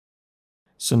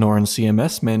Sonoran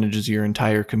CMS manages your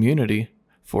entire community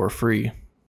for free.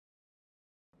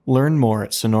 Learn more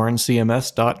at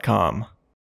sonorancms.com.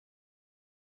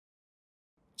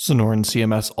 Sonoran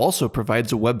CMS also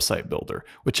provides a website builder,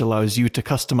 which allows you to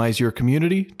customize your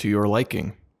community to your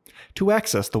liking. To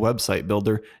access the website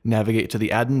builder, navigate to the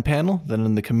admin panel, then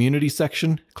in the community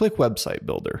section, click Website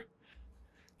Builder.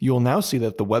 You will now see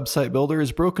that the website builder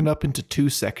is broken up into two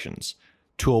sections: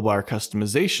 Toolbar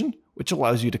Customization, which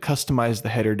allows you to customize the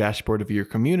header dashboard of your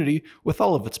community with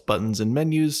all of its buttons and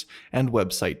menus, and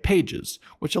Website Pages,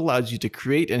 which allows you to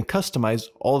create and customize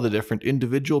all the different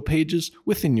individual pages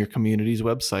within your community's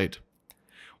website.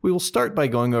 We will start by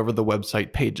going over the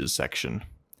Website Pages section.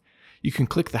 You can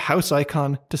click the house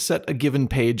icon to set a given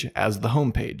page as the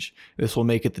home page. This will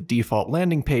make it the default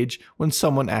landing page when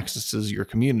someone accesses your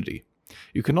community.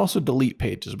 You can also delete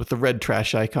pages with the red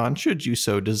trash icon should you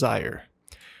so desire.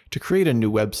 To create a new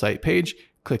website page,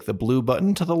 click the blue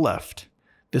button to the left.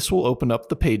 This will open up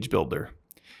the page builder.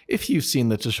 If you've seen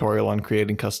the tutorial on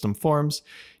creating custom forms,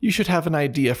 you should have an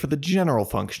idea for the general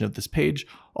function of this page,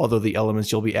 although the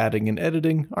elements you'll be adding and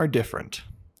editing are different.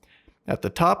 At the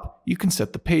top, you can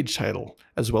set the page title,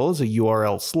 as well as a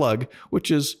URL slug,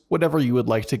 which is whatever you would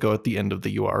like to go at the end of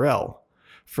the URL.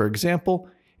 For example,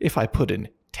 if I put in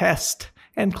test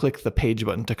and click the page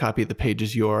button to copy the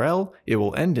page's URL, it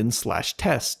will end in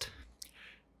 /test.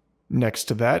 Next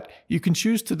to that, you can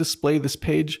choose to display this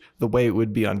page the way it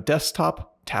would be on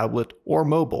desktop, tablet, or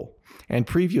mobile, and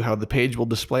preview how the page will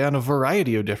display on a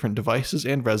variety of different devices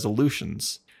and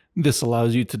resolutions. This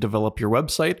allows you to develop your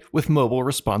website with mobile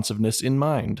responsiveness in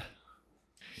mind.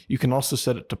 You can also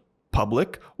set it to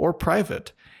public or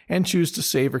private, and choose to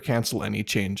save or cancel any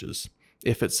changes.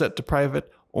 If it's set to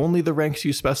private, only the ranks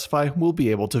you specify will be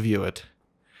able to view it.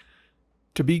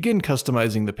 To begin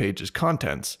customizing the page's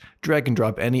contents, drag and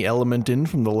drop any element in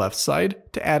from the left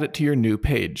side to add it to your new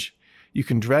page. You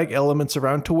can drag elements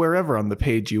around to wherever on the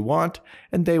page you want,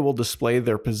 and they will display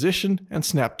their position and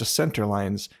snap to center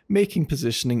lines, making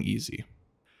positioning easy.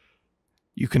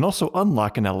 You can also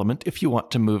unlock an element if you want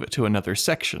to move it to another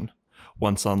section.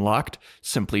 Once unlocked,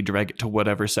 simply drag it to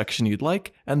whatever section you'd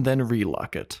like, and then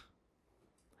relock it.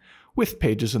 With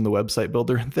pages in the website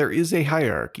builder, there is a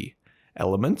hierarchy.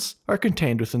 Elements are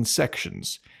contained within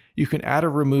sections. You can add or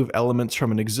remove elements from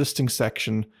an existing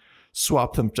section,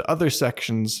 swap them to other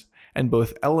sections, and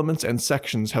both elements and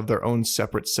sections have their own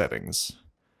separate settings.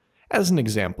 As an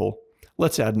example,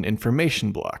 let's add an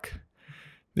information block.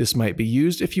 This might be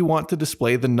used if you want to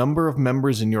display the number of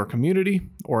members in your community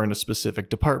or in a specific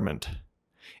department.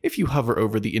 If you hover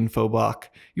over the info block,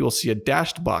 you will see a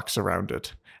dashed box around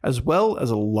it, as well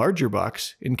as a larger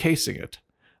box encasing it.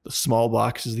 The small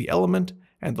box is the element,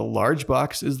 and the large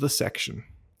box is the section.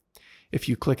 If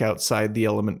you click outside the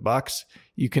element box,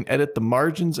 you can edit the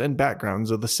margins and backgrounds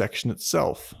of the section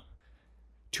itself.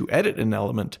 To edit an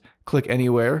element, click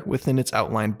anywhere within its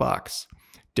outlined box.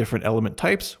 Different element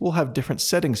types will have different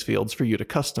settings fields for you to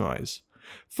customize.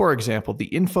 For example, the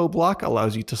info block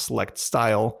allows you to select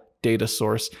style, data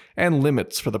source, and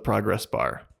limits for the progress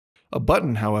bar. A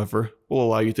button, however, will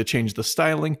allow you to change the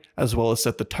styling as well as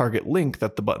set the target link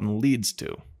that the button leads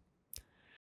to.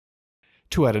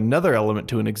 To add another element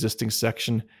to an existing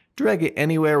section, drag it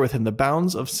anywhere within the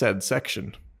bounds of said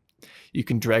section. You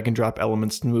can drag and drop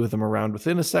elements to move them around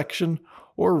within a section,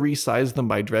 or resize them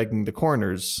by dragging the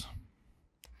corners.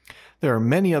 There are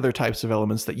many other types of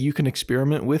elements that you can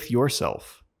experiment with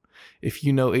yourself. If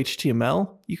you know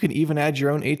HTML, you can even add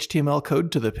your own HTML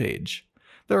code to the page.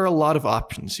 There are a lot of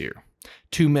options here.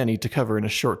 Too many to cover in a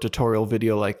short tutorial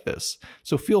video like this,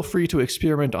 so feel free to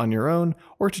experiment on your own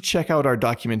or to check out our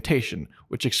documentation,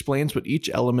 which explains what each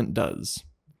element does.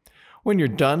 When you're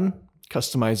done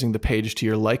customizing the page to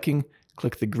your liking,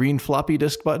 click the green floppy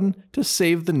disk button to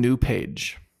save the new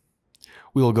page.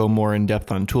 We'll go more in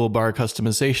depth on toolbar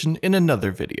customization in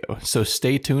another video, so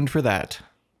stay tuned for that.